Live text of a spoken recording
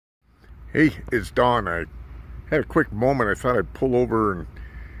Hey, it's Dawn. I had a quick moment. I thought I'd pull over and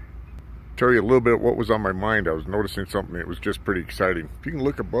tell you a little bit what was on my mind. I was noticing something that was just pretty exciting. If you can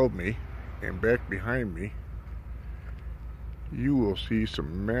look above me and back behind me, you will see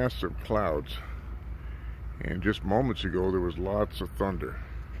some massive clouds. And just moments ago, there was lots of thunder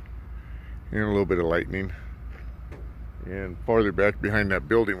and a little bit of lightning. And farther back behind that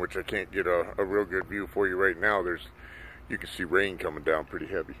building, which I can't get a real good view for you right now, you can see rain coming down pretty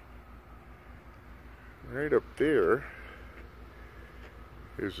heavy. Right up there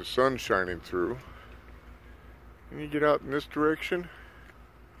is the sun shining through, and you get out in this direction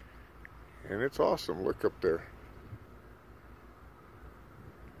and it's awesome. Look up there.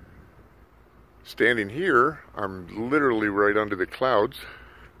 Standing here, I'm literally right under the clouds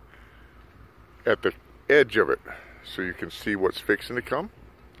at the edge of it, so you can see what's fixing to come,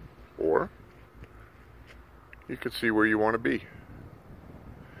 or you can see where you want to be.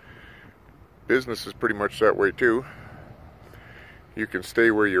 Business is pretty much that way too. You can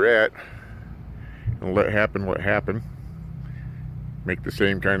stay where you're at and let happen what happen. Make the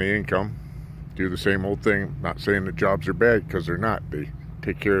same kind of income. Do the same old thing. Not saying that jobs are bad, because they're not. They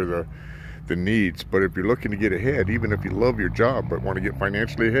take care of the needs. But if you're looking to get ahead, even if you love your job but want to get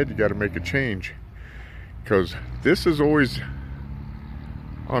financially ahead, you got to make a change. Because this is always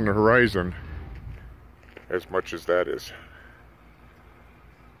on the horizon as much as that is.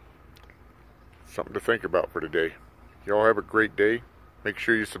 Something to think about for today. Y'all have a great day. Make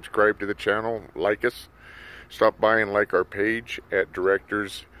sure you subscribe to the channel, like us, stop by and like our page at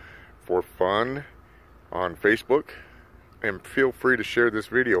Directors for Fun on Facebook, and feel free to share this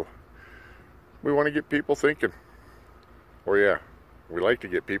video. We want to get people thinking. Oh yeah, we like to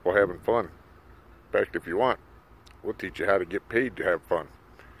get people having fun. In fact, if you want, we'll teach you how to get paid to have fun.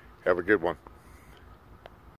 Have a good one.